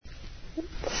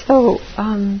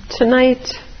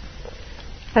Tonight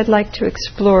I'd like to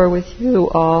explore with you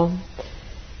all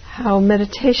how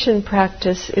meditation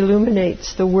practice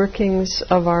illuminates the workings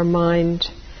of our mind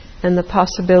and the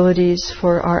possibilities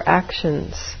for our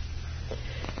actions.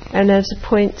 And as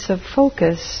points of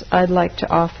focus, I'd like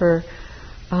to offer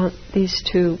these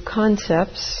two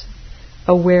concepts,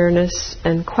 awareness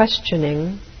and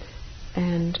questioning,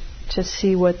 and to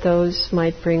see what those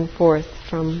might bring forth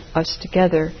from us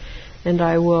together. And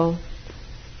I will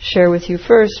share with you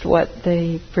first what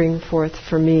they bring forth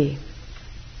for me.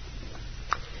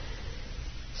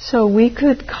 So we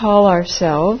could call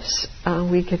ourselves,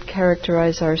 we could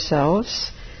characterize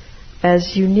ourselves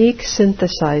as unique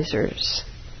synthesizers.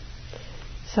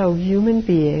 So human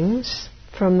beings,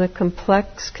 from the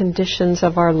complex conditions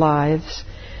of our lives,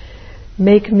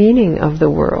 make meaning of the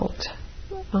world.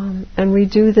 And we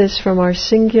do this from our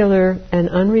singular and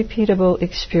unrepeatable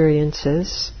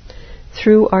experiences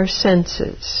through our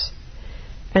senses.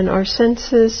 And our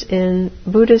senses in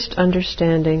Buddhist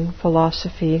understanding,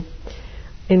 philosophy,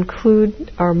 include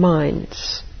our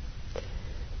minds.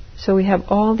 So we have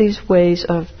all these ways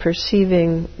of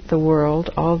perceiving the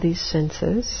world, all these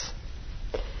senses.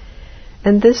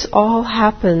 And this all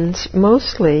happens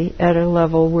mostly at a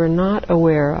level we're not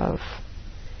aware of,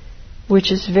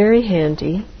 which is very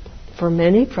handy for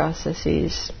many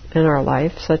processes in our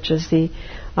life, such as the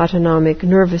autonomic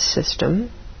nervous system.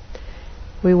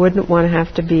 We wouldn't want to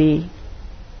have to be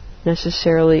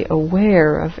necessarily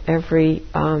aware of every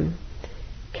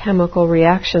chemical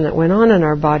reaction that went on in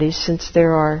our bodies, since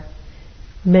there are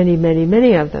many, many,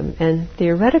 many of them. And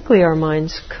theoretically our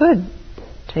minds could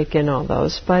take in all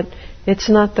those, but it's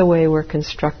not the way we're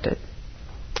constructed.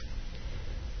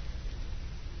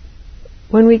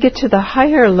 When we get to the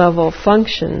higher level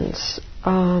functions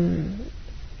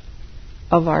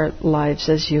of our lives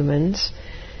as humans,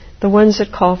 the ones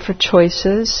that call for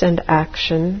choices and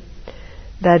action,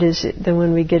 that is, then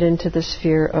when we get into the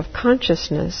sphere of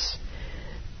consciousness,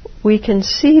 we can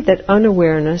see that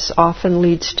unawareness often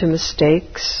leads to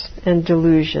mistakes and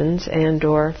delusions and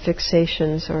or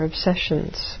fixations or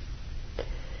obsessions.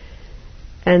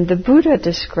 And the Buddha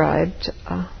described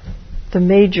the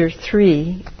major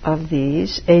three of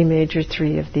these,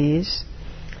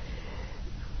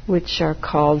 which are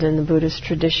called in the Buddhist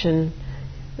tradition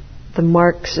the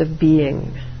marks of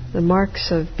being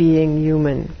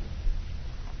human,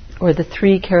 or the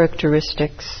three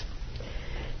characteristics.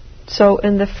 So,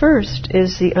 and the first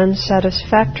is the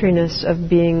unsatisfactoriness of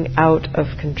being out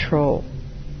of control.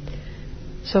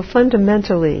 So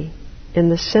fundamentally, in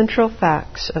the central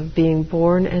facts of being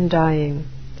born and dying,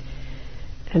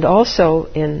 and also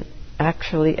in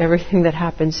actually everything that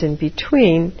happens in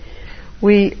between,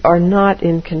 we are not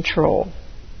in control.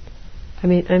 I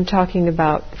mean, I'm talking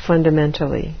about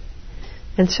fundamentally.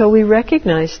 And so we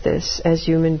recognize this as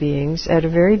human beings at a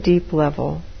very deep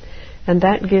level, and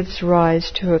that gives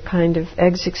rise to a kind of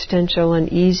existential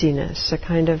uneasiness, a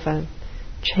kind of a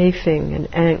chafing, an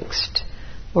angst,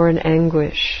 or an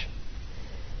anguish.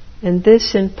 And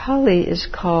this in Pali is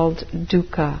called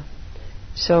dukkha.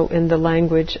 So in the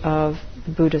language of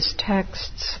the Buddhist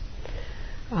texts,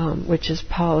 which is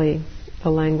Pali, a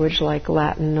language like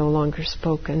Latin, no longer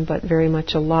spoken, but very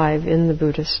much alive in the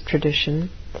Buddhist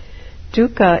tradition,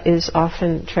 dukkha is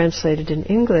often translated in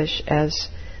English as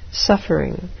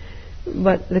suffering.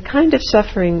 But the kind of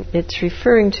suffering it's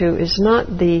referring to is not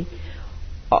the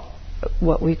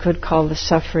what we could call the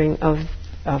suffering of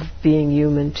being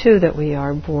human too, that we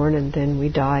are born and then we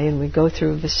die and we go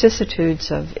through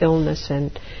vicissitudes of illness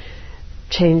and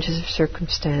changes of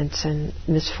circumstance and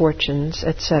misfortunes,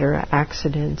 etc.,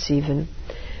 accidents even.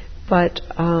 But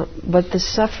the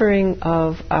suffering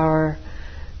of the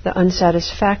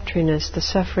unsatisfactoriness, the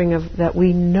suffering of that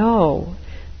we know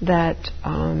that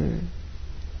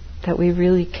we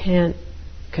really can't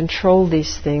control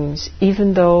these things,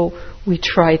 even though we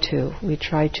try to. We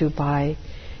try to by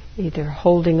either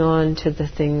holding on to the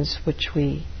things which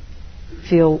we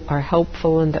feel are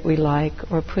helpful and that we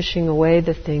like, or pushing away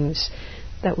the things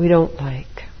that we don't like.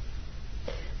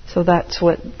 So that's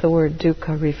what the word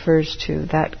dukkha refers to,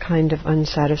 that kind of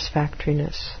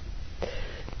unsatisfactoriness.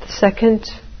 The second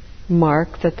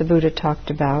mark that the Buddha talked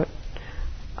about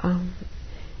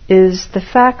is the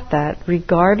fact that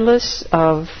regardless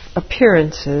of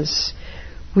appearances,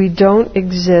 we don't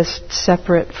exist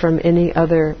separate from any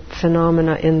other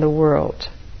phenomena in the world.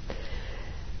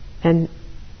 And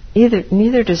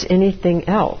neither does anything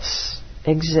else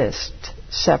exist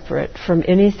separate from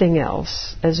anything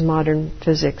else, as modern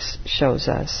physics shows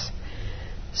us.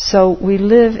 So we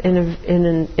live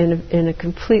in a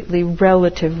completely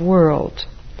relative world.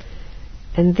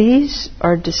 And these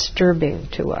are disturbing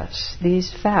to us.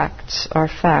 These facts are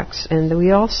facts, and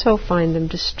we also find them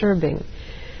disturbing.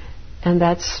 And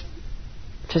that's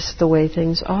just the way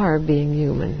things are, being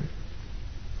human.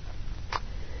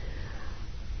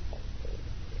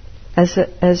 As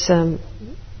a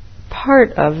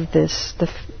part of this,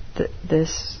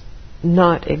 this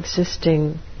not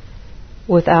existing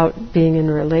without being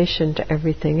in relation to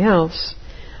everything else,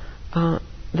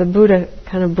 the Buddha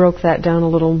kind of broke that down a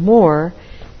little more.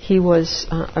 He was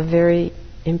a very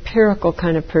empirical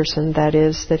kind of person. That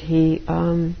is, that he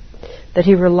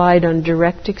relied on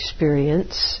direct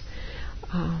experience,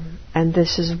 and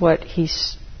this is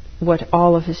what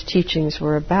all of his teachings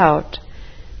were about.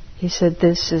 He said,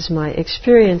 "This is my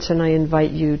experience, and I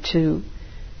invite you to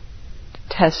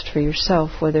test for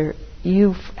yourself whether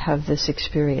you have this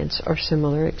experience or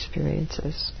similar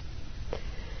experiences."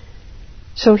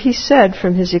 So he said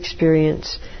from his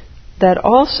experience that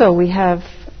also we have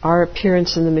our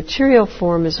appearance in the material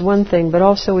form is one thing, but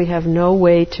also we have no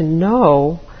way to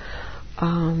know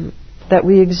that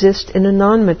we exist in a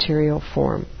non-material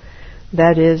form.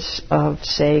 That is, of,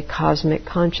 say, cosmic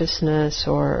consciousness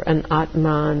or an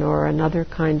Atman or another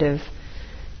kind of,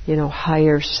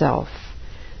 higher self.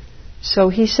 So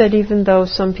he said, even though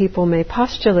some people may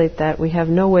postulate that, we have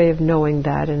no way of knowing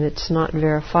that, and it's not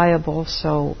verifiable,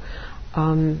 so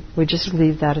we just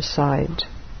leave that aside.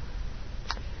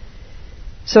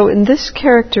 So in this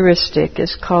characteristic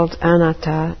is called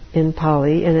anatta in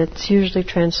Pali, and it's usually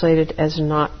translated as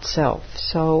not self.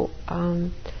 So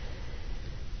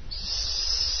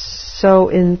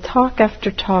in talk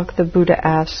after talk, the Buddha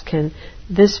asks, can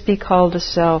this be called a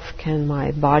self? Can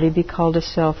my body be called a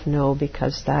self? No,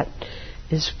 because that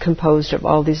is composed of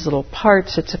all these little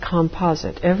parts. It's a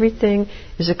composite. Everything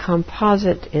is a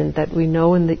composite in that we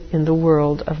know in the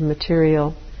world of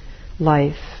material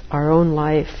life, our own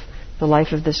life, the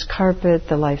life of this carpet,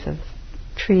 the life of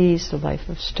trees, the life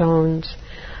of stones.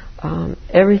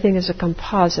 Everything is a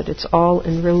composite. It's all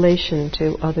in relation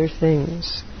to other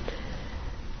things.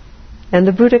 And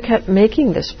the Buddha kept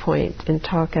making this point in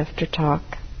talk after talk.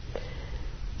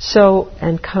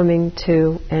 And coming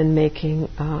to and making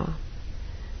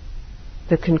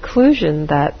the conclusion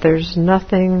that there's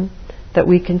nothing that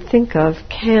we can think of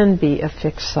can be a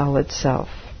fixed solid self.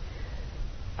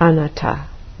 Anatta,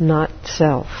 not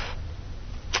self.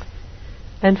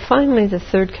 And finally, the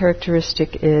third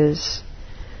characteristic is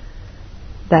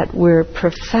that we're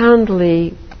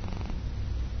profoundly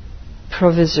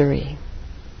provisory.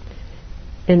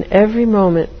 In every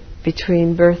moment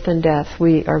between birth and death,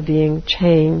 we are being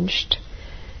changed.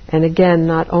 And again,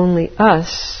 not only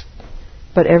us,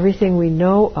 but everything we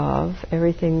know of,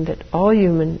 everything that all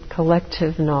human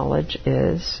collective knowledge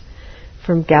is,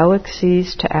 from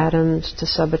galaxies to atoms to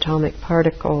subatomic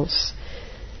particles,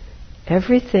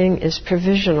 everything is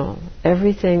provisional.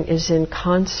 Everything is in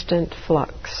constant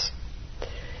flux.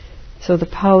 So the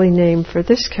Pali name for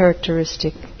this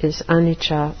characteristic is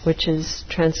anicca, which is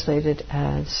translated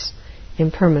as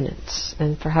impermanence.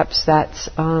 And perhaps that's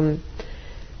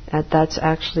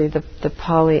actually the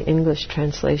Pali English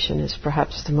translation is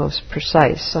perhaps the most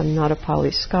precise. I'm not a Pali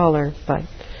scholar, but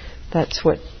that's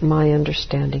what my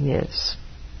understanding is.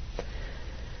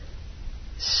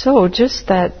 So just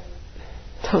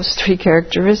those three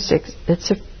characteristics, it's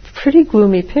a pretty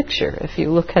gloomy picture if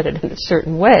you look at it in a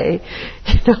certain way.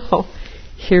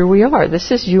 Here we are.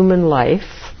 This is human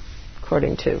life,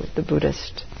 according to the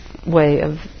Buddhist way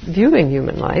of viewing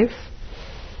human life.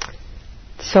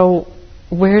 So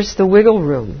where's the wiggle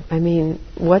room? I mean,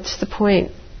 what's the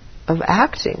point of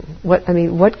acting? What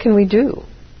can we do?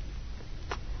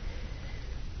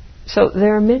 So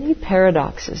there are many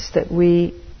paradoxes that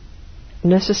we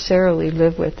necessarily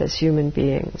live with as human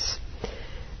beings.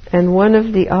 And one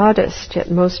of the oddest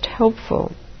yet most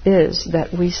helpful is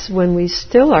that when we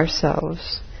still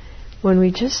ourselves, when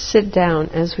we just sit down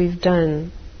as we've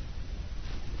done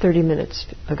 30 minutes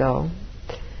ago,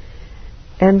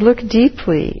 and look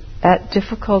deeply at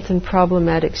difficult and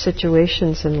problematic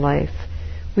situations in life,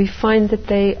 we find that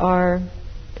they are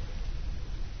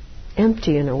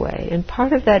empty in a way. And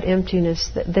part of that emptiness,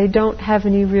 that they don't have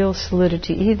any real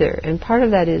solidity either. And part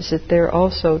of that is that they're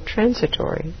also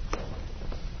transitory.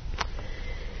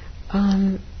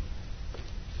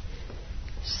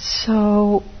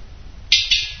 So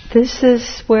this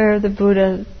is where the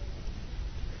Buddha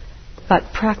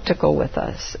got practical with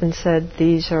us and said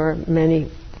these are many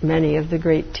of the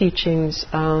great teachings.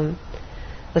 The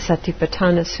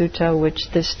Satipatthana Sutta,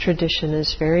 which this tradition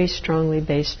is very strongly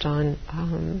based on,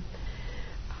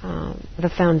 the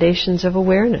foundations of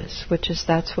awareness,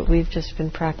 that's what we've just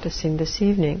been practicing this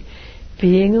evening.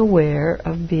 being aware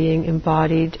of being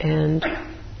embodied and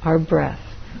our breath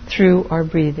through our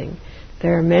breathing.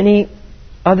 There are many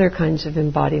other kinds of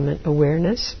embodiment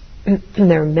awareness.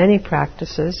 There are many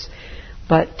practices,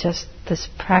 but just this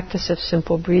practice of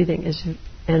simple breathing is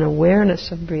an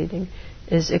awareness of breathing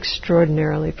is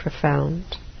extraordinarily profound.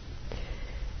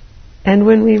 And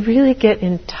when we really get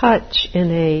in touch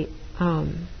in a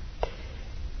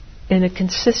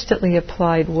consistently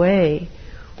applied way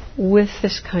with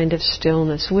this kind of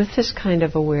stillness, with this kind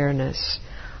of awareness,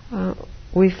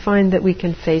 we find that we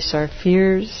can face our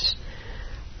fears,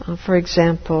 for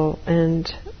example,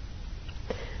 and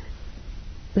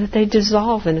that they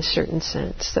dissolve in a certain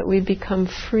sense, that we become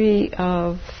free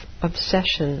of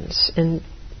obsessions and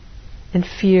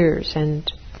fears and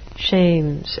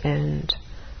shames and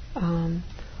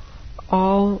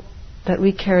all that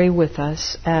we carry with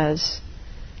us as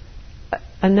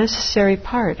a necessary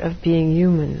part of being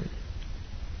human.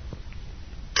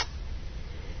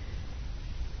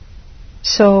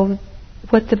 So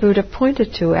what the Buddha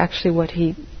pointed to, actually what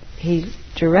he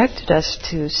directed us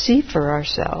to see for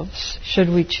ourselves, should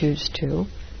we choose to,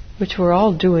 which we're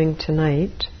all doing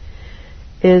tonight,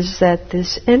 is that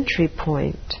this entry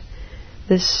point,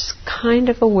 this kind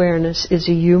of awareness is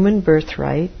a human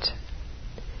birthright,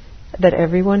 that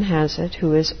everyone has it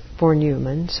who is born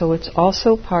human, so it's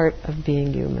also part of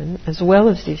being human, as well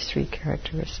as these three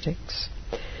characteristics.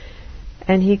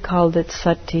 And he called it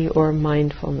sati, or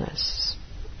mindfulness.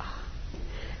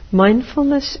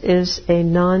 Mindfulness is a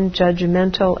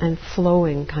non-judgmental and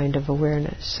flowing kind of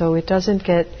awareness, so it doesn't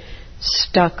get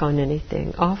stuck on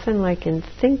anything. Often, like in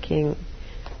thinking,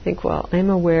 think, well, I'm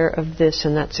aware of this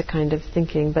and that's a kind of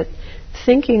thinking, but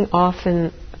thinking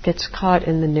often gets caught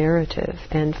in the narrative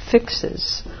and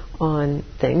fixes on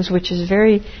things, which is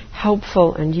very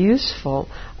helpful and useful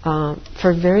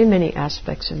for very many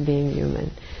aspects of being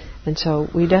human. And so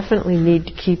we definitely need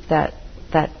to keep that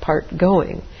part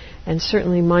going. And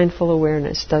certainly mindful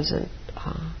awareness doesn't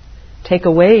take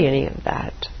away any of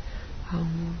that.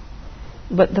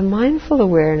 But the mindful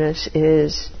awareness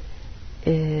is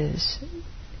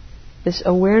this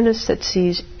awareness that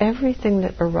sees everything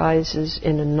that arises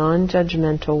in a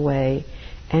non-judgmental way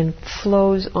and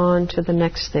flows on to the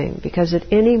next thing. Because at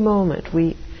any moment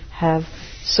we have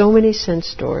so many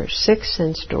sense doors, 6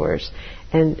 sense doors,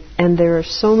 and there are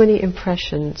so many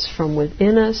impressions from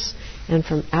within us and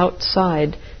from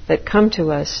outside that come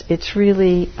to us. It's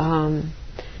really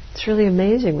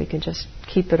amazing. We can just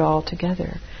keep it all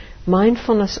together.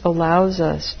 Mindfulness allows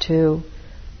us to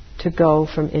go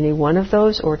from any one of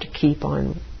those, or to keep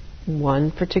on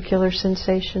one particular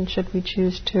sensation, should we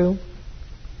choose to.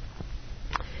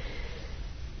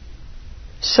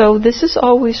 So this is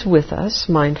always with us,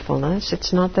 mindfulness.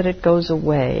 It's not that it goes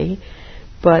away,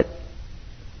 but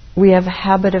we have a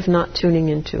habit of not tuning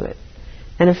into it.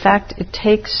 And in fact, it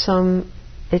takes some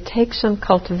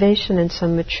cultivation and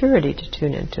some maturity to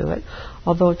tune into it.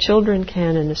 Although children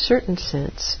can, in a certain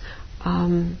sense,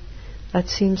 that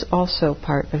seems also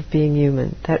part of being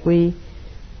human. That we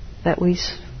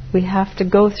have to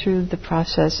go through the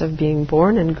process of being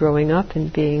born and growing up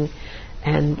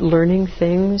and learning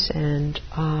things and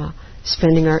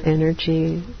spending our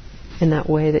energy in that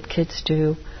way that kids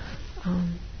do.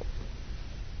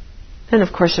 And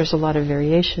of course, there's a lot of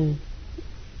variation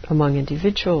among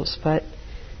individuals, but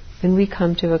when we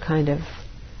come to a kind of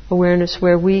awareness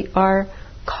where we are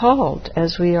called,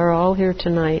 as we are all here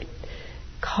tonight,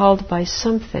 called by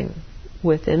something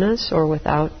within us or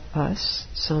without us,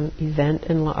 some event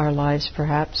in our lives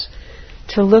perhaps,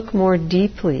 to look more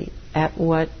deeply at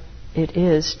what it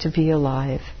is to be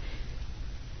alive.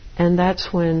 And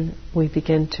that's when we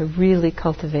begin to really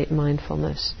cultivate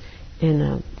mindfulness in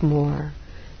a more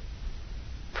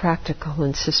practical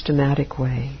and systematic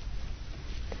way.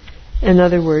 In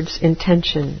other words,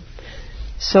 intention.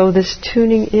 So this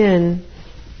tuning in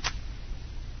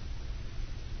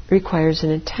requires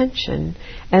an intention,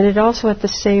 and it also at the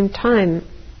same time,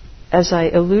 as I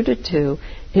alluded to,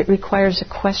 it requires a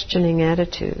questioning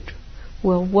attitude.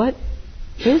 Well, what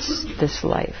is this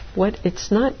life?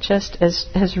 It's not just,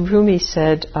 as Rumi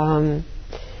said,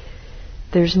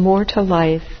 there's more to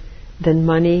life than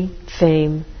money,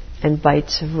 fame, and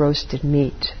bites of roasted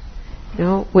meat. You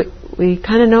know, we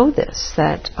kind of know this,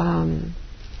 that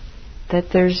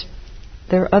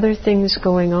there are other things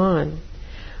going on.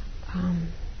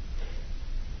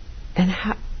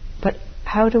 But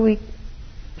how do we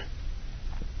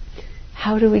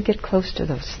get close to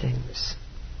those things?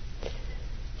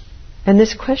 And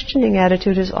this questioning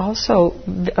attitude is also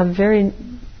a very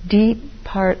deep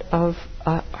part of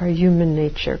our human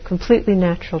nature, completely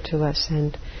natural to us,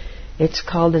 and It's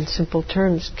called, in simple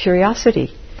terms,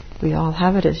 curiosity. We all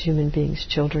have it as human beings.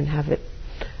 Children have it.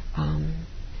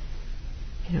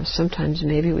 Sometimes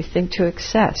maybe we think to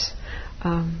excess.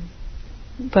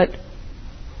 But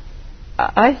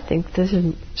I think this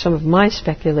is some of my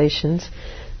speculations,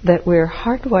 that we're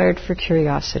hardwired for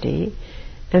curiosity,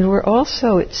 and we're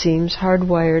also, it seems,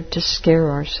 hardwired to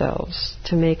scare ourselves,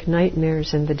 to make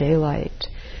nightmares in the daylight.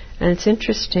 And it's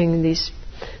interesting, these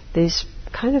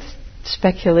kind of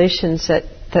speculations that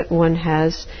one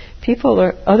has.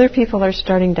 Other people are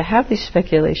starting to have these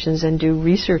speculations and do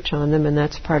research on them, and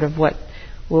that's part of what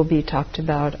will be talked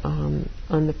about on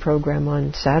the program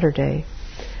on Saturday.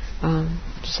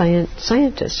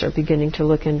 Scientists are beginning to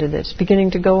look into this,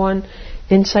 beginning to go on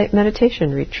insight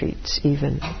meditation retreats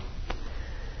even.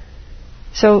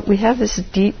 So we have this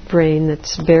deep brain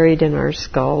that's buried in our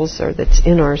skulls, or that's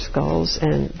in our skulls,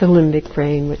 and the limbic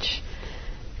brain, which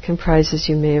comprises,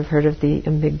 you may have heard of the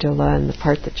amygdala and the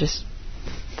part that just,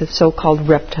 the so-called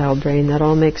reptile brain, that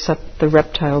all makes up the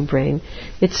reptile brain.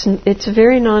 It's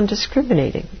very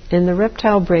non-discriminating. In the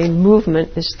reptile brain,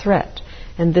 movement is threat.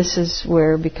 And this is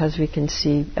where, because we can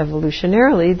see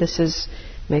evolutionarily, this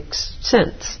makes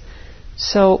sense.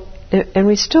 So, and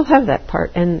we still have that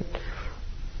part, and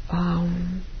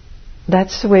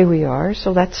that's the way we are,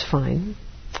 so that's fine.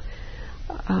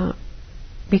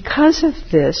 Because of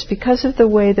this, because of the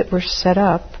way that we're set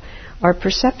up, our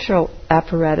perceptual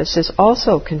apparatus is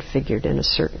also configured in a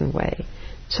certain way.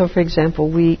 So, for example,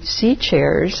 we see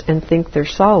chairs and think they're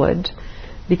solid,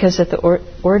 because at the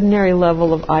ordinary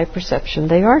level of eye perception,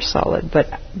 they are solid, but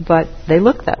they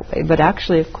look that way. But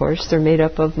actually, of course, they're made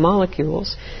up of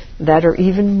molecules that are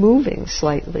even moving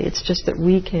slightly. It's just that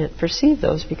we can't perceive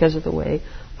those because of the way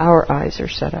our eyes are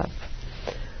set up.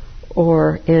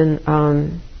 Or in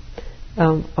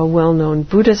a well-known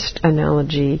Buddhist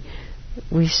analogy,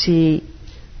 we see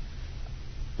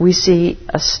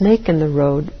a snake in the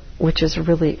road, which is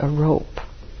really a rope.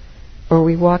 Or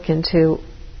we walk into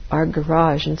our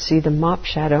garage and see the mop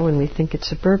shadow and we think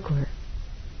it's a burglar.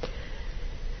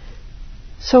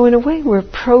 So in a way, we're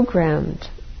programmed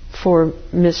for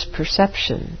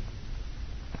misperception.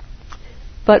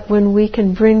 But when we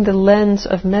can bring the lens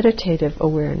of meditative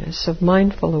awareness, of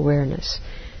mindful awareness,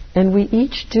 and we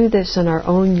each do this in our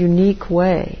own unique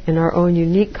way, in our own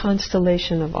unique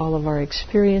constellation of all of our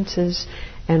experiences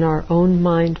and our own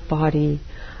mind-body,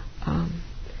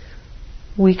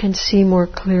 we can see more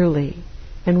clearly,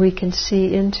 and we can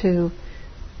see into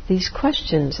these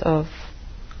questions of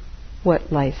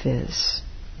what life is,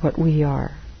 what we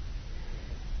are.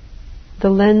 The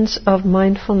lens of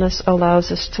mindfulness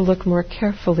allows us to look more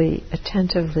carefully,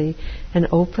 attentively, and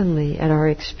openly at our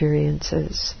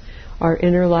experiences, our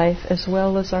inner life as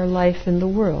well as our life in the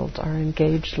world, our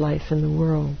engaged life in the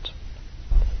world.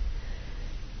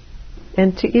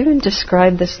 And to even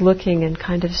describe this looking and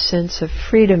kind of sense of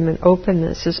freedom and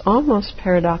openness is almost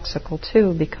paradoxical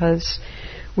too, because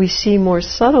we see more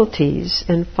subtleties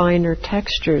and finer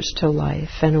textures to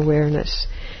life and awareness.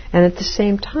 And at the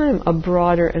same time, a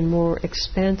broader and more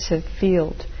expansive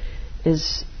field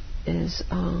is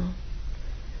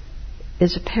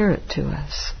apparent to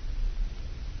us.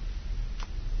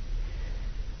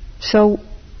 So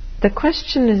the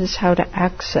question is how to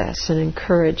access and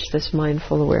encourage this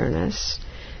mindful awareness.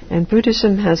 And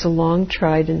Buddhism has a long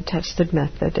tried and tested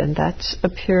method, and that's a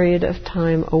period of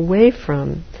time away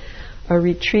from, a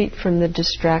retreat from the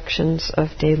distractions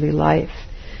of daily life,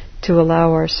 to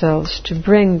allow ourselves to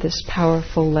bring this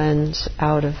powerful lens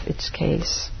out of its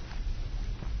case.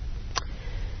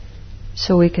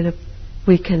 So we can,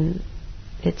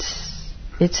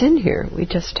 it's in here. We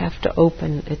just have to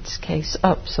open its case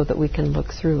up so that we can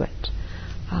look through it.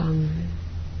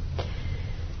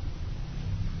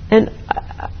 And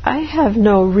I have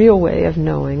no real way of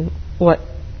knowing what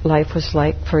life was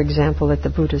like, for example, at the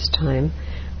Buddha's time,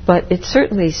 but it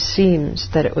certainly seems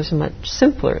that it was much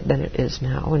simpler than it is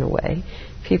now, in a way.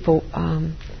 People,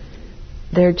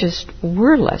 there just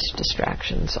were less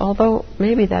distractions, although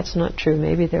maybe that's not true.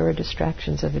 Maybe there were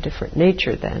distractions of a different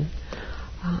nature then.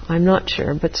 I'm not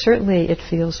sure, but certainly it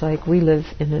feels like we live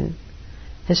in an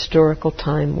historical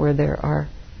time where there are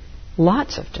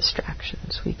lots of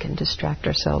distractions. We can distract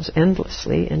ourselves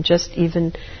endlessly, and just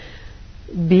even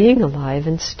being alive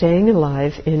and staying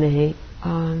alive in a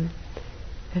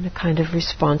kind of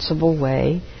responsible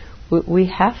way, we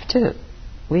have to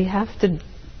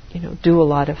do a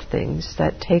lot of things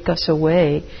that take us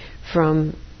away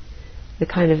from the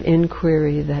kind of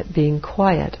inquiry that being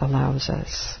quiet allows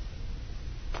us.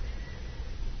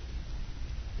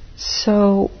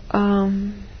 So,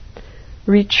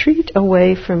 retreat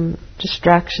away from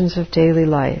distractions of daily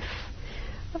life.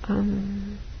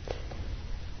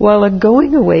 While a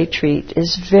going away treat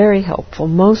is very helpful,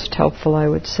 most helpful I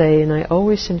would say, and I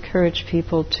always encourage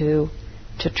people to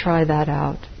try that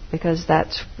out, because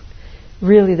that's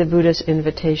really the Buddha's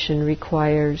invitation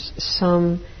requires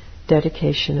some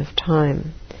dedication of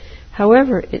time.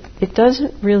 However, it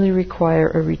doesn't really require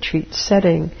a retreat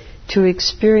setting to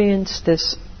experience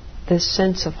this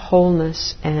sense of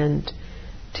wholeness and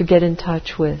to get in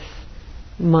touch with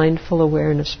mindful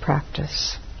awareness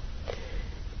practice.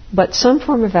 But some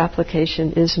form of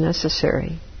application is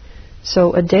necessary.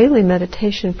 So a daily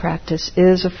meditation practice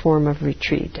is a form of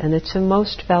retreat, and it's a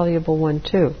most valuable one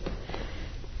too.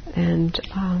 And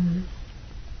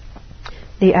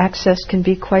the access can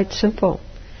be quite simple.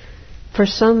 For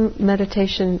some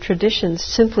meditation traditions,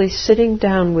 simply sitting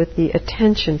down with the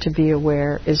attention to be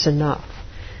aware is enough.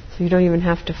 So you don't even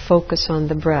have to focus on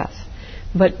the breath.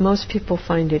 But most people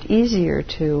find it easier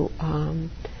to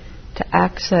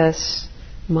access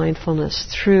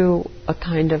mindfulness through a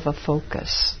kind of a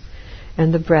focus.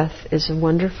 And the breath is a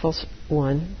wonderful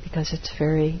one because it's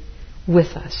very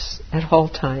with us at all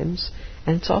times.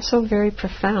 And it's also very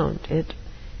profound. It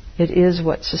is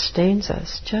what sustains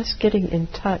us. Just getting in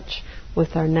touch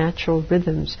with our natural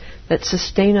rhythms that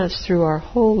sustain us through our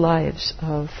whole lives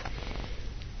of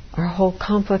our whole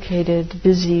complicated,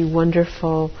 busy,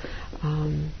 wonderful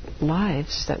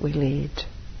lives that we lead.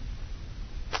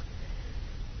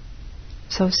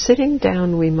 So sitting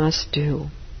down we must do.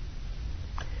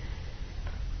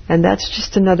 And that's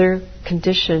just another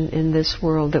condition in this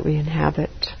world that we inhabit.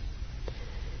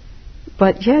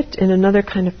 But yet, in another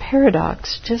kind of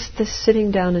paradox, just this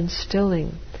sitting down and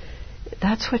stilling,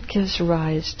 that's what gives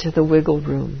rise to the wiggle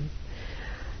room.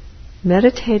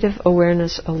 Meditative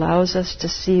awareness allows us to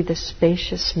see the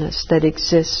spaciousness that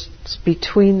exists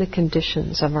between the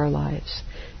conditions of our lives.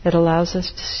 It allows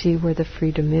us to see where the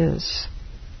freedom is.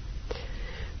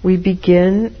 We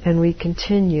begin and we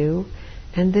continue,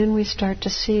 and then we start to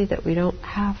see that we don't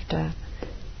have to,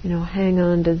 hang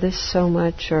on to this so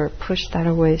much or push that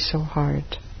away so hard.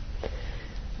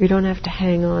 We don't have to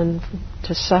hang on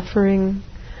to suffering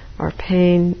or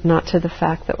pain, not to the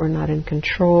fact that we're not in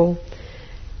control.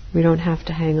 We don't have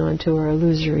to hang on to our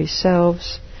illusory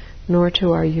selves, nor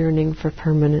to our yearning for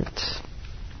permanence.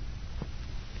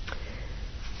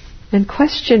 And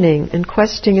questioning and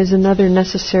questing is another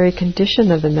necessary condition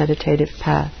of the meditative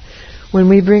path. When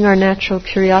we bring our natural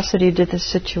curiosity to the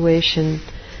situation,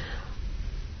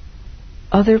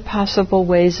 other possible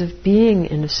ways of being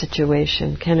in a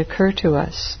situation can occur to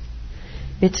us.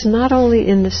 It's not only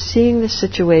in the seeing the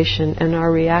situation and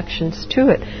our reactions to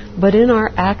it, but in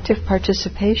our active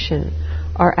participation,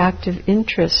 our active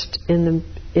interest in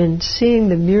seeing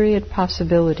the myriad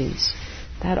possibilities.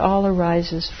 That all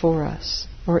arises for us,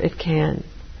 or it can.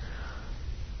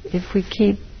 If we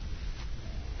keep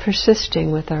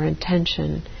persisting with our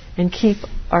intention and keep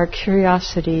our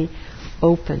curiosity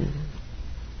open.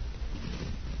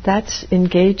 That's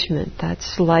engagement,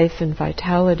 that's life and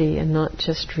vitality and not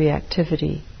just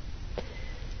reactivity.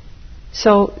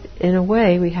 So, in a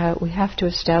way, we have to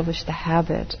establish the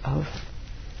habit of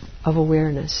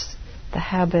awareness, the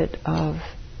habit of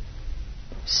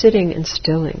sitting and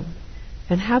stilling.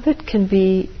 And habit can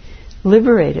be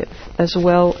liberative as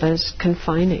well as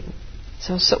confining.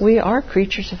 So we are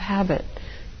creatures of habit.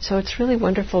 So it's really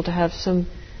wonderful to have some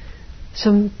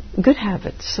good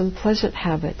habits, some pleasant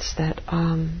habits that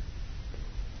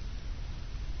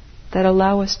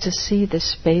allow us to see the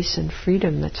space and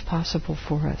freedom that's possible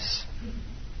for us.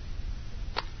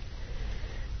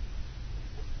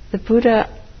 The Buddha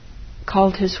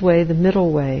called his way the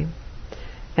middle way,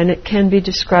 and it can be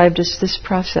described as this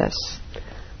process: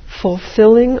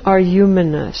 fulfilling our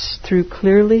humanness through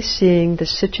clearly seeing the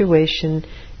situation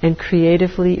and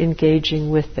creatively engaging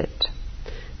with it.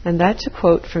 And that's a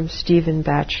quote from Stephen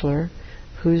Batchelor,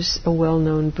 who's a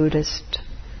well-known Buddhist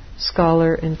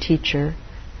scholar and teacher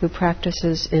who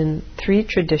practices in 3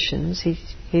 traditions.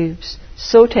 He's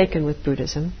so taken with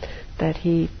Buddhism that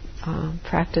he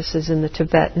practices in the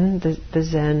Tibetan, the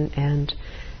Zen,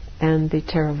 and the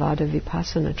Theravada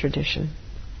Vipassana tradition.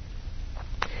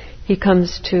 He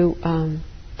comes to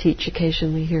teach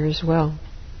occasionally here as well.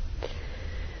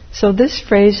 So this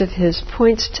phrase of his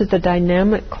points to the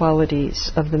dynamic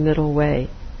qualities of the middle way.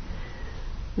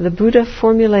 The Buddha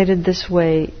formulated this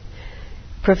way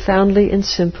profoundly and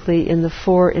simply in the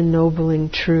 4 ennobling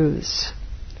truths.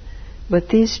 But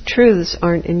these truths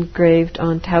aren't engraved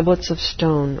on tablets of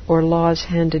stone or laws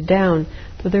handed down,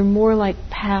 but they're more like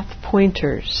path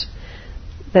pointers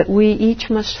that we each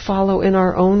must follow in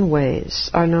our own ways,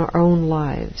 in our own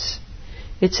lives.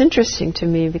 It's interesting to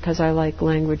me, because I like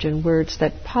language and words,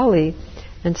 that Pali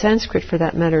and Sanskrit for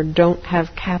that matter, don't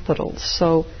have capitals.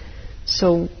 So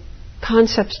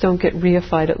concepts don't get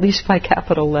reified, at least by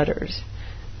capital letters.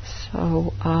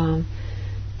 So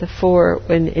the four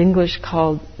in English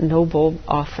called noble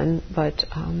often, but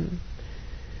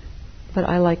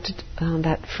I liked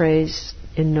that phrase,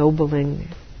 ennobling.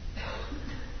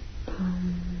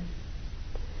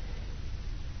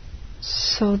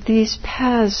 So these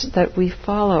paths that we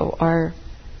follow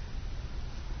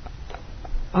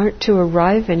aren't to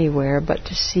arrive anywhere, but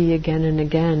to see again and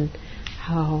again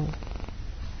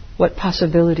what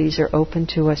possibilities are open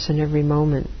to us in every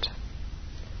moment,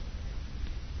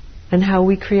 and how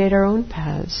we create our own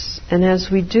paths. And as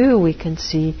we do, we can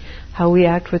see how we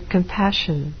act with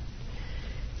compassion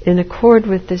in accord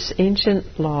with this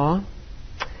ancient law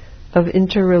of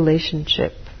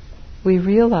interrelationship. We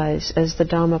realize, as the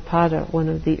Dhammapada, one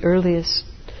of the earliest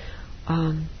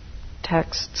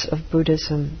texts of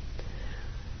Buddhism,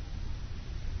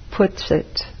 puts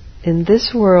it, in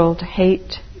this world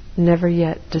hate never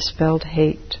yet dispelled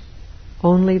hate.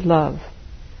 Only love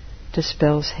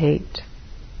dispels hate.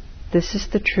 This is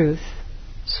the truth,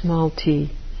 small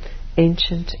t,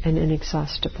 ancient and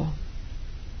inexhaustible.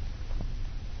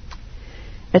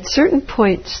 At certain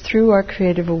points through our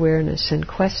creative awareness and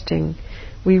questing,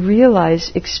 we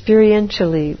realize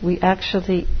experientially, we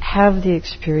actually have the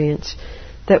experience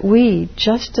that we,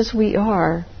 just as we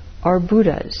are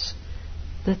Buddhas.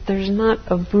 That there's not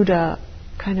a Buddha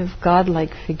kind of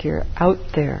godlike figure out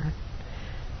there.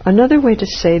 Another way to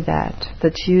say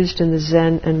that's used in the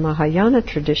Zen and Mahayana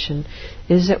tradition,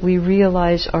 is that we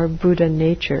realize our Buddha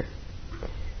nature.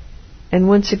 And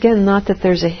once again, not that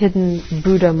there's a hidden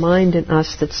Buddha mind in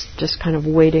us that's just kind of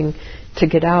waiting to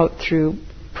get out through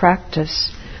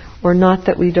practice, or not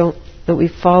that we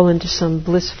fall into some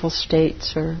blissful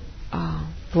states or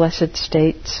blessed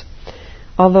states.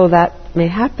 Although that may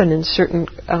happen in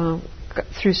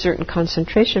through certain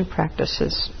concentration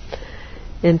practices.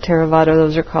 In Theravada,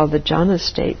 those are called the jhana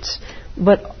states.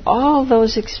 But all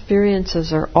those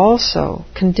experiences are also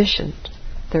conditioned.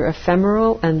 They're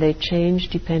ephemeral and they change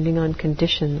depending on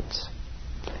conditions.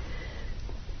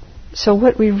 So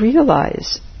what we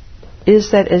realize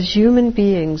is that as human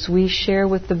beings, we share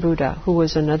with the Buddha, who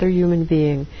was another human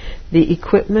being, the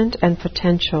equipment and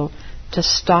potential to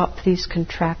stop these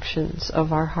contractions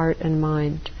of our heart and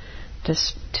mind, to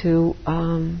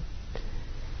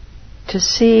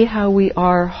see how we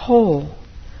are whole.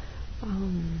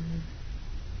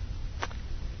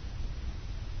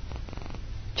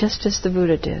 Just as the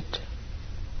Buddha did.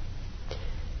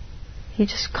 He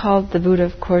just called the Buddha,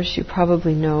 of course, you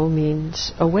probably know,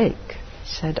 means awake. He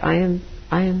said, I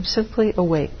am simply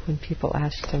awake, when people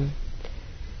asked him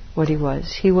what he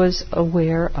was. He was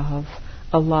aware of,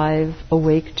 alive,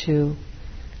 awake to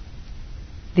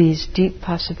these deep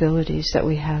possibilities that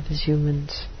we have as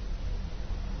humans.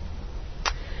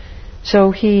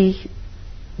 So he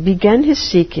began his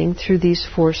seeking through these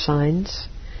four signs: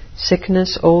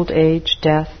 sickness, old age,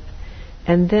 death,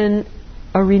 and then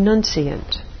a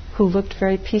renunciant who looked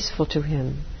very peaceful to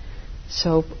him.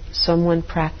 So someone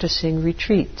practicing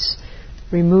retreats,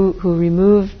 that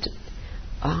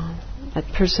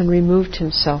person removed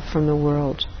himself from the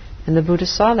world. And the Buddha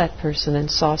saw that person and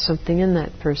saw something in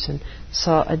that person,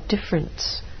 saw a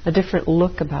difference, a different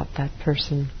look about that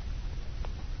person.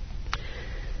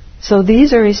 So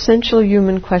these are essential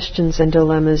human questions and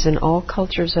dilemmas in all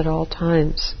cultures at all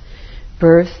times.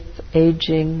 Birth,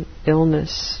 aging,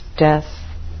 illness, death.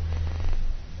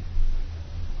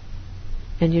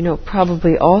 And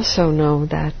probably also know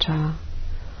that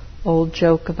old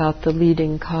joke about the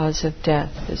leading cause of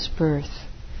death is birth.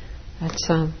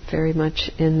 That's very much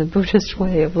in the Buddhist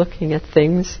way of looking at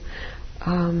things.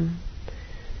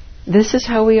 This is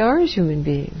how we are as human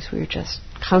beings. We just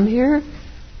come here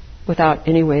without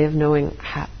any way of knowing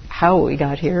how we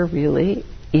got here, really.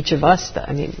 Each of us,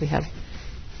 we have,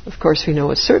 of course, we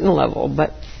know a certain level,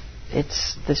 but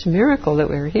it's this miracle that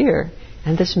we're here,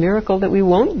 and this miracle that we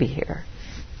won't be here.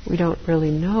 We don't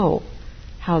really know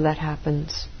how that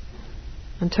happens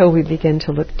until we begin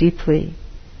to look deeply.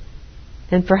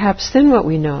 And perhaps then what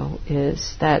we know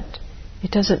is that it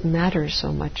doesn't matter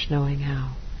so much knowing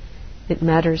how. It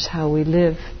matters how we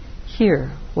live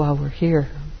here while we're here.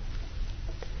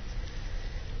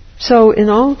 So in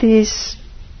all these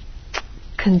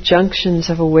conjunctions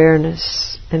of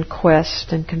awareness and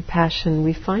quest and compassion,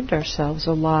 we find ourselves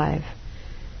alive.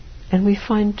 And we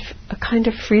find a kind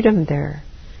of freedom there.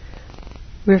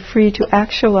 We're free to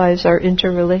actualize our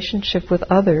interrelationship with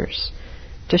others,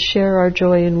 to share our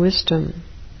joy and wisdom,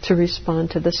 to respond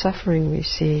to the suffering we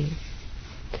see.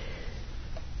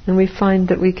 And we find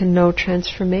that we can know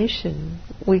transformation,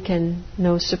 we can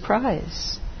know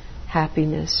surprise,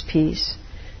 happiness, peace,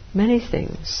 many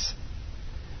things.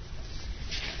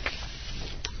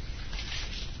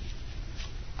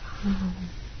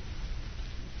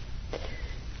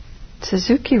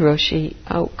 Suzuki Roshi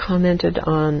commented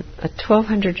on a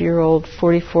 1,200-year-old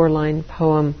 44-line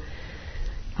poem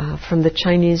from the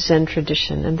Chinese Zen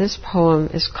tradition, and this poem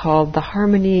is called The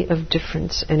Harmony of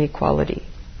Difference and Equality.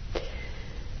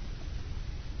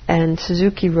 And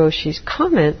Suzuki Roshi's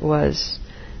comment was,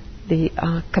 the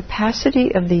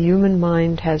capacity of the human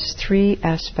mind has three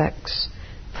aspects: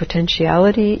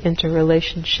 potentiality,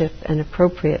 interrelationship, and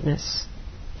appropriateness.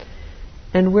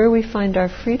 And where we find our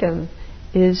freedom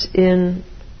is in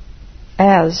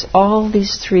as all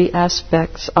these three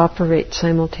aspects operate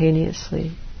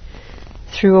simultaneously.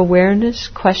 Through awareness,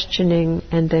 questioning,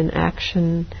 and then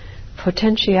action,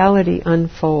 potentiality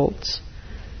unfolds.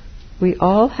 We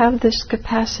all have this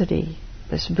capacity,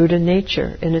 this Buddha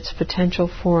nature in its potential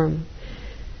form,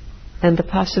 and the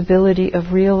possibility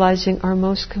of realizing our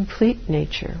most complete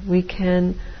nature. We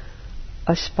can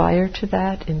aspire to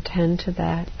that, intend to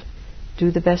that,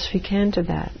 do the best we can to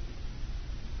that.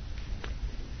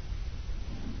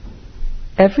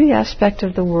 Every aspect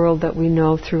of the world that we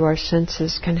know through our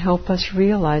senses can help us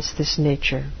realize this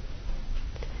nature.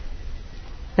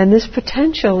 And this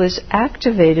potential is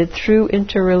activated through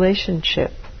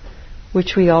interrelationship,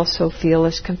 which we also feel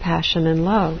as compassion and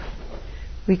love.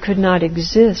 We could not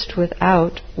exist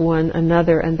without one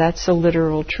another, and that's a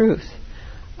literal truth.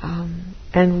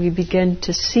 And we begin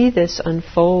to see this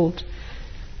unfold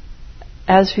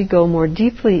as we go more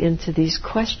deeply into these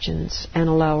questions and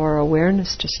allow our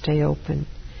awareness to stay open.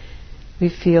 We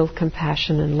feel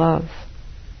compassion and love.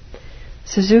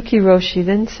 Suzuki Roshi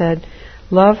then said,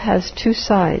 love has two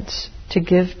sides, to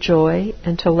give joy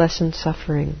and to lessen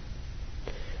suffering.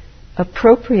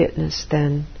 Appropriateness,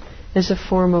 then, is a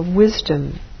form of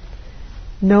wisdom,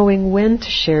 knowing when to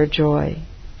share joy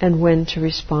and when to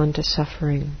respond to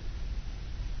suffering.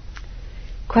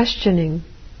 Questioning,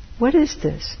 what is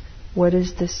this? What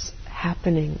is this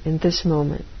happening in this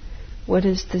moment? What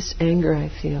is this anger I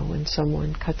feel when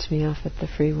someone cuts me off at the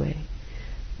freeway?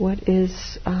 What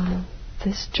is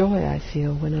this joy I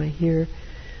feel when I hear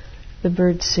the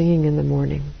birds singing in the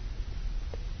morning?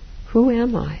 Who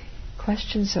am I?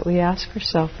 Questions that we ask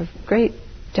ourselves of great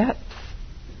depth.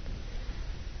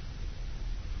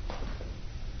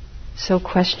 So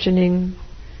questioning,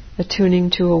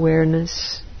 attuning to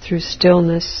awareness through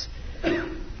stillness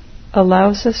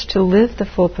allows us to live the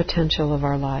full potential of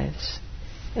our lives.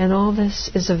 And all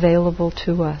this is available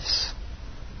to us.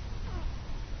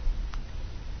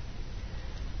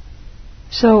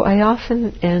 So I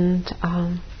often end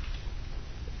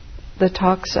the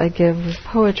talks I give with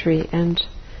poetry, and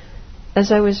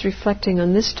as I was reflecting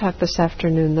on this talk this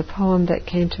afternoon, the poem that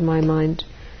came to my mind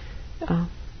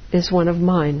is one of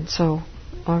mine. So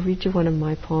I'll read you one of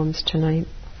my poems tonight.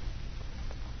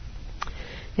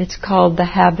 It's called The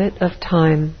Habit of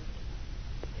Time.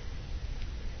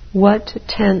 What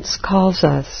tense calls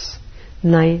us,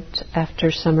 night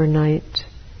after summer night,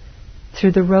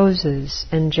 through the roses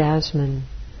and jasmine,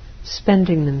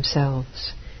 spending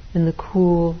themselves in the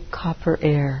cool copper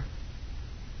air.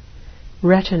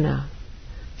 Retina,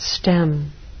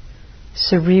 stem,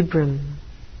 cerebrum,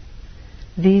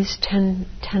 these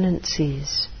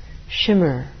tendencies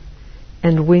shimmer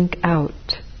and wink out,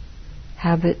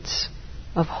 habits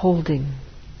of holding.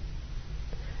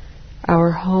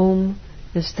 Our home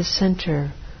is the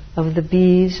center of the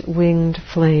bee's winged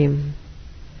flame.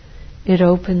 It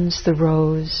opens the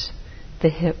rose, the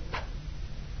hip,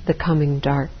 the coming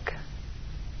dark.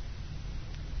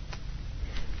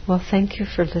 Well, thank you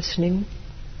for listening.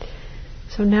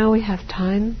 So now we have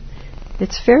time.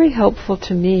 It's very helpful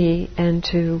to me and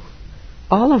to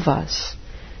all of us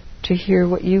to hear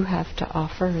what you have to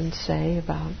offer and say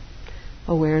about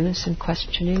awareness and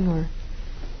questioning,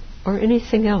 or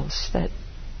anything else that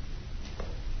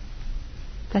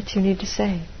you need to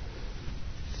say.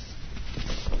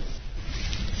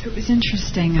 So it was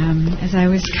interesting. As I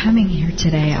was coming here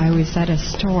today, I was at a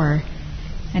store,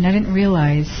 and I didn't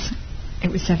realize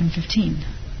it was 7:15.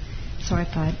 So I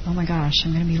thought, oh my gosh,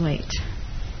 I'm going to be late.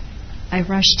 I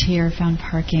rushed here, found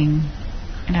parking,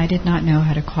 and I did not know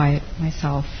how to quiet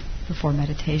myself before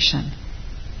meditation.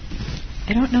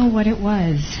 I don't know what it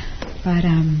was, but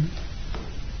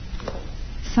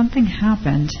something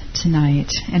happened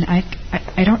tonight, and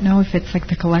I don't know if it's like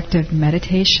the collective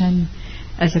meditation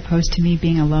as opposed to me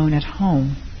being alone at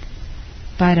home,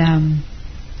 but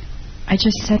I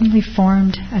just suddenly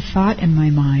formed a thought in my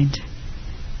mind.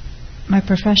 My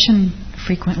profession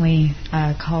frequently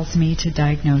calls me to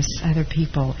diagnose other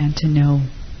people and to know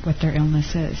what their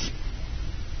illness is.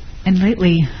 And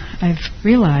lately, I've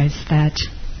realized that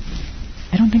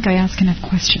I don't think I ask enough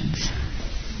questions.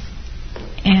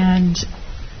 And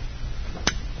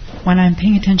when I'm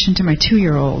paying attention to my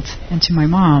 2-year-old and to my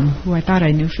mom, who I thought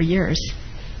I knew for years,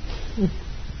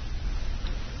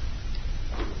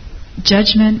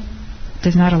 judgment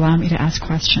does not allow me to ask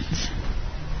questions.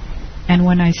 And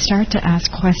when I start to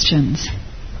ask questions,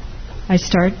 I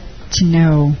start to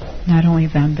know not only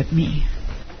them, but me.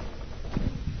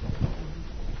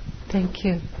 Thank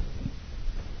you.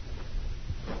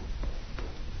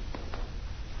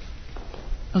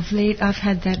 Of late, I've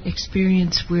had that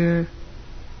experience where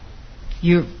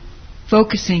you're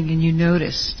focusing and you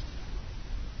notice,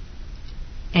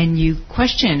 and you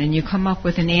question, and you come up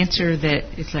with an answer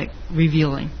that is like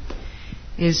revealing.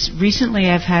 Recently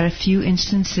I've had a few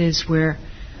instances where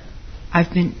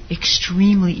I've been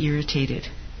extremely irritated,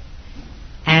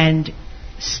 and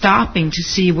stopping to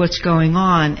see what's going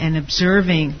on and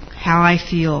observing how I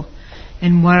feel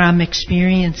and what I'm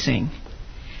experiencing.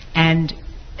 And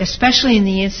especially in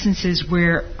the instances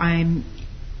where I'm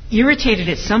irritated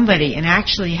at somebody and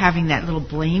actually having that little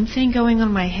blame thing going on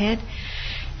in my head.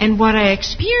 And what I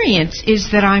experience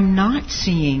is that I'm not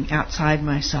seeing outside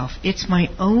myself. It's my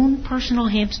own personal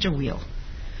hamster wheel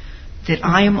that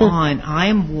I am on. I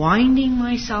am winding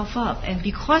myself up. And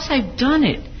because I've done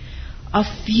it a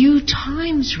few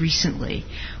times recently,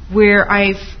 where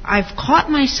I've caught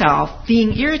myself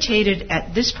being irritated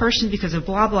at this person because of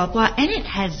blah, blah, blah, and it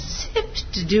has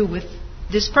zipped to do with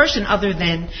this person other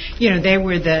than, they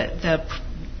were the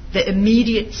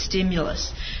immediate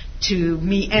stimulus to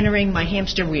me entering my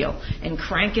hamster wheel and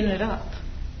cranking it up.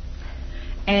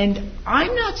 And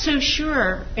I'm not so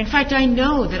sure. In fact, I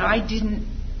know that I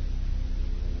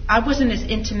wasn't as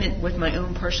intimate with my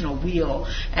own personal wheel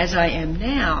as I am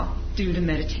now due to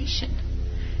meditation.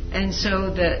 And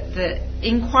so the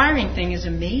inquiring thing is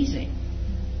amazing.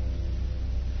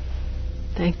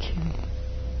 Thank you.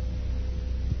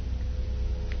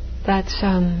 That's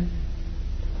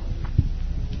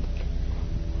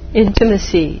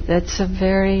intimacy. That's a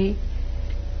very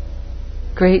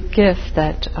great gift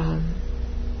that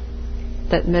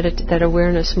that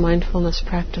awareness, mindfulness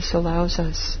practice allows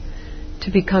us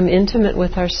to become intimate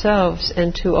with ourselves,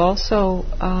 and to also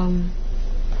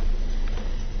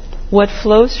what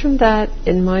flows from that,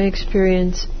 in my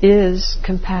experience, is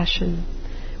compassion,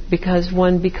 because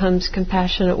one becomes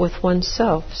compassionate with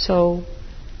oneself. So,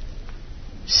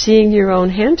 seeing your own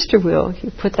hamster wheel, you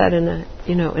put that in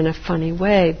a funny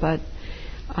way, but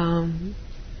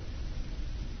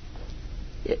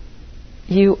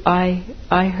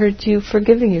I heard you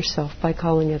forgiving yourself by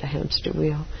calling it a hamster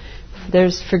wheel.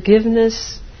 There's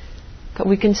forgiveness.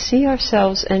 We can see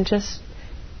ourselves and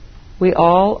we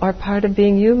all are part of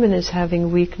being human, is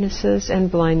having weaknesses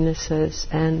and blindnesses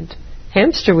and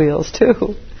hamster wheels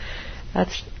too.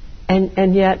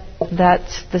 And yet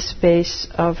that's the space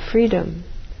of freedom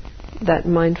that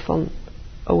mindful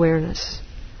awareness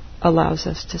allows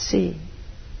us to see.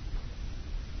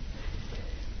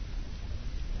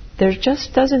 There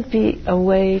just doesn't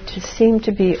seem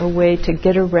to be a way to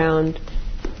get around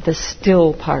the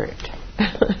still part.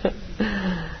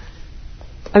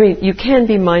 I mean, you can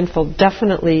be mindful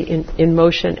definitely in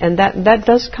motion, and that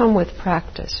does come with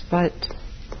practice, but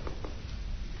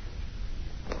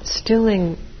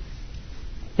stilling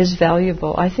is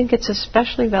valuable. I think it's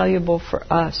especially valuable for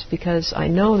us because I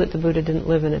know that the Buddha didn't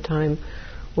live in a time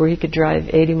where he could drive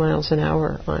 80 miles an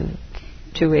hour on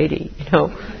 280,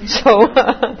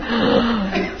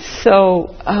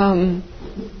 So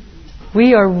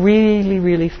we are really,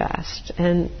 really fast,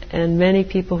 and many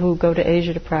people who go to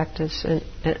Asia to practice,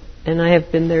 and I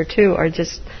have been there too, are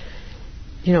just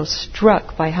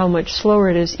struck by how much slower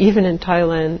it is, even in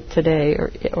Thailand today,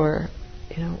 or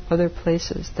other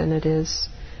places than it is,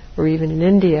 or even in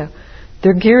India.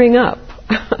 They're gearing up,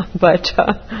 but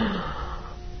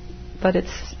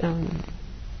it's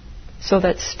so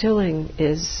that stilling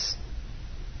is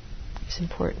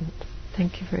important.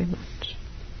 Thank you very much.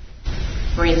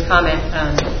 Maureen's comment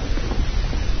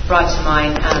brought to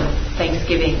mind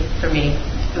Thanksgiving for me.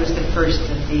 It was the first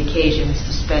of the occasions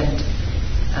to spend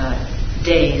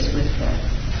days with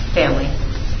family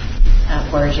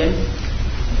of origin.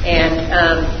 And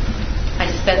I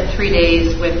spent 3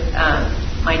 days with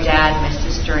my dad, my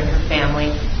sister, and her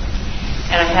family.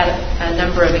 And I had a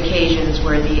number of occasions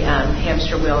where the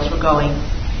hamster wheels were going.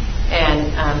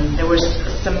 And there was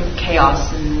some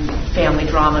chaos and family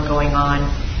drama going on.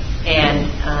 And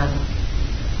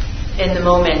in the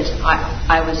moment,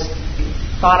 I was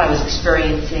thought I was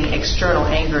experiencing external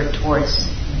anger towards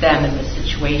them in the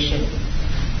situation.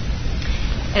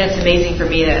 And it's amazing for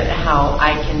me how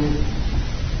I can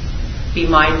be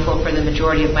mindful for the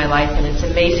majority of my life, and it's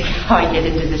amazing how I get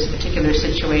into this particular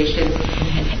situation.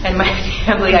 And my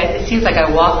family, it seems like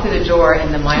I walk through the door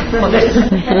and the mindfulness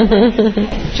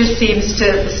just seems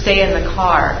to stay in the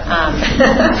car.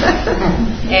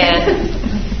 And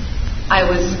I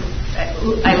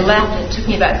left. It took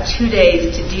me about 2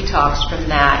 days to detox from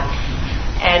that,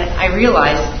 and I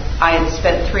realized I had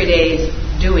spent 3 days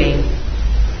doing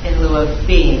in lieu of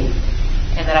being,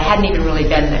 and that I hadn't even really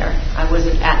been there. I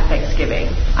wasn't at Thanksgiving.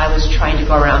 I was trying to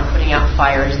go around putting out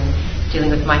fires and dealing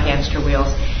with my hamster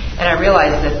wheels. And I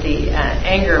realized that the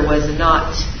anger was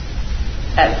not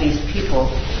at these people.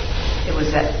 It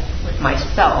was with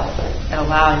myself, and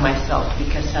allowing myself to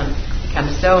become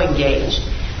so engaged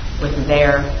with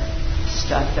their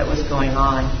stuff that was going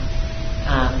on.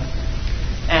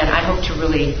 And I hope to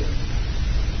really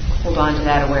hold on to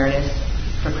that awareness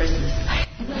for Christmas.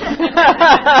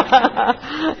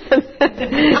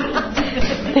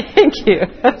 Thank you.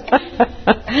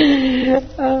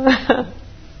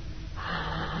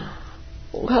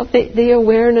 Well, the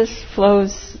awareness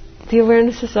flows. The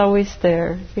awareness is always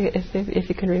there, if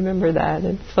you can remember that,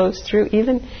 and flows through.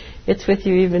 Even it's with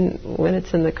you even when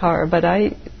it's in the car. But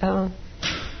I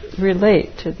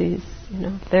relate to these.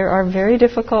 There are very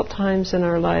difficult times in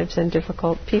our lives and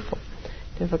difficult people,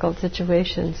 difficult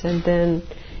situations, and then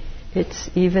it's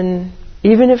even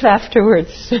if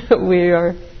afterwards we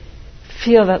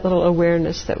feel that little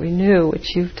awareness that we knew,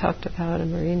 which you've talked about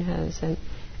and Maureen has,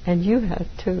 and you had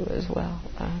too as well,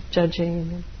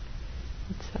 judging.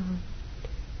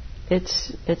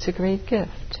 It's a great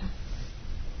gift.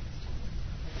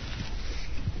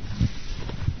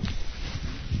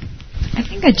 I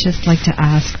think I'd just like to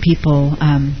ask people,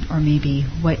 or maybe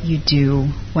what you do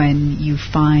when you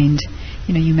find,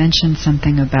 you mentioned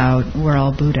something about we're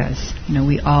all Buddhas.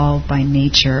 We all by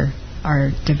nature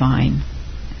are divine.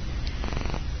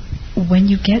 When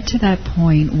you get to that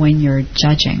point when you're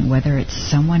judging, whether it's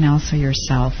someone else or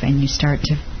yourself, and you start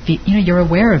to feel, you're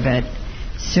aware of it,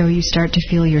 so you start to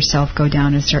feel yourself go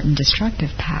down a certain destructive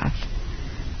path.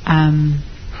 I'm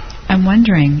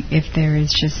wondering if there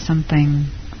is just something,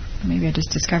 maybe I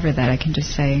just discovered that I can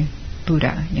just say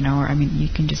Buddha, or you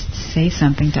can just say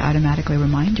something to automatically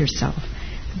remind yourself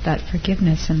of that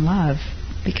forgiveness and love,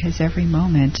 because every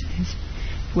moment is,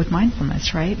 with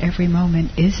mindfulness, right? Every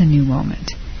moment is a new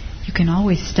moment. You can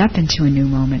always step into a new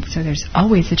moment, so there's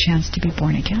always a chance to be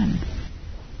born again.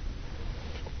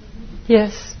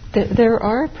 Yes, there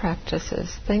are practices.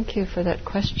 Thank you for that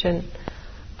question.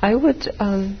 I would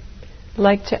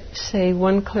like to say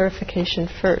one clarification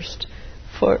first.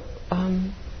 For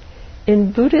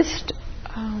in Buddhist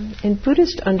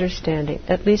understanding,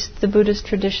 at least the Buddhist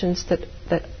traditions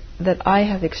that I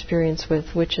have experience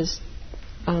with, which is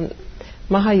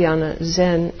Mahayana,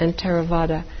 Zen, and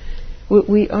Theravada,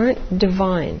 we aren't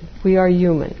divine. We are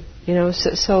human.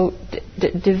 So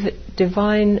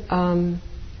divine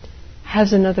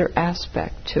has another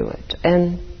aspect to it,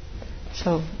 and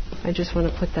so I just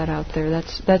want to put that out there.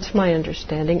 That's my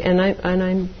understanding, and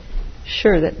I'm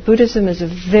sure that Buddhism is a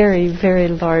very, very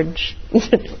large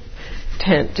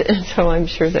tent, and so I'm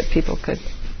sure that people could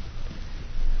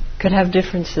have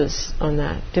differences on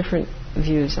that, different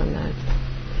views on that.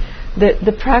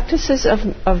 The practices of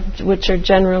which are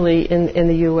generally in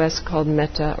the U.S. called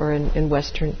metta, or in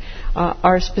Western,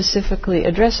 are specifically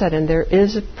address that, and there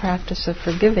is a practice of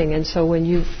forgiving. And so when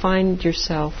you find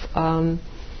yourself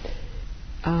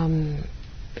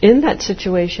in that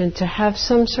situation, to have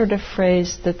some sort of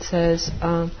phrase that says,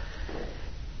 and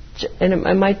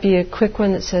it might be a quick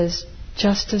one that says,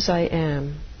 "Just as I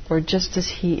am," or "Just as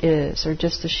he is," or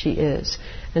 "Just as she is."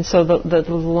 And so the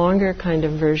longer kind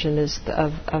of version is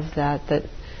of that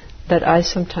I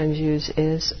sometimes use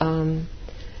is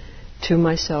to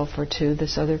myself or to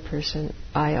this other person,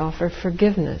 I offer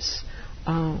forgiveness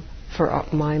for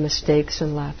my mistakes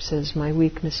and lapses, my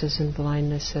weaknesses and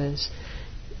blindnesses,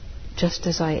 just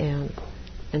as I am,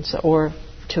 and so, or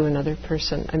to another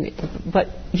person. But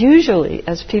usually,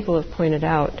 as people have pointed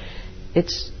out,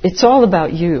 it's all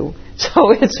about you.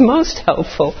 So it's most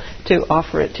helpful to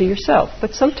offer it to yourself.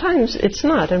 But sometimes it's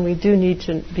not, and we do need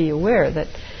to be aware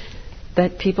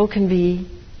that people can be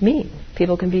mean.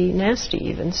 People can be nasty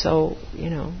even. So,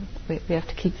 we have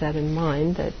to keep that in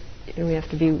mind, that we have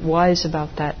to be wise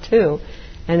about that too.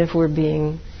 And if we're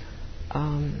being,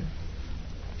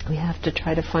 we have to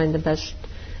try to find the best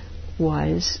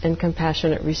wise and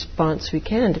compassionate response we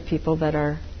can to people that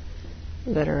are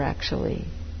actually,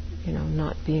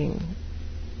 not being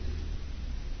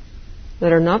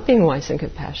that are not being wise and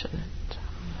compassionate.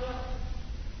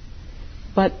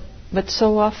 But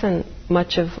so often,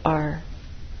 much of our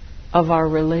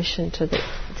relation to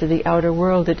the outer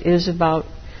world,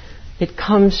 it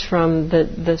comes from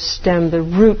the stem, the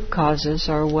root causes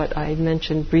are what I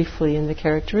mentioned briefly in the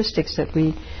characteristics, that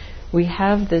we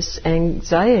have this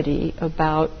anxiety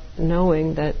about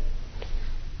knowing that,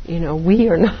 we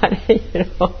are not,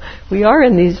 we are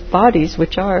in these bodies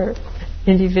which are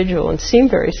individual and seem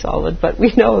very solid, but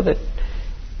we know that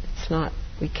it's not,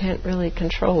 we can't really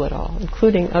control it all,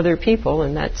 including other people,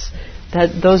 and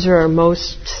those are our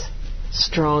most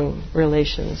strong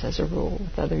relations as a rule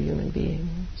with other human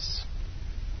beings.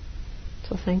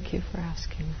 So thank you for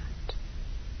asking that.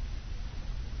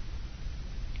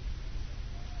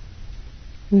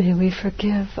 May we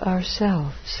forgive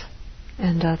ourselves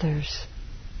and others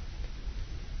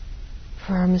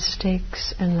for our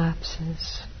mistakes and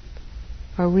lapses,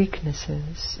 our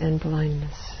weaknesses and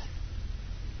blindness.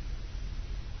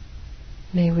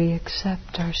 May we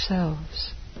accept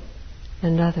ourselves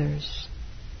and others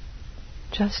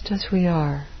just as we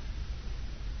are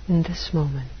in this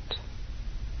moment.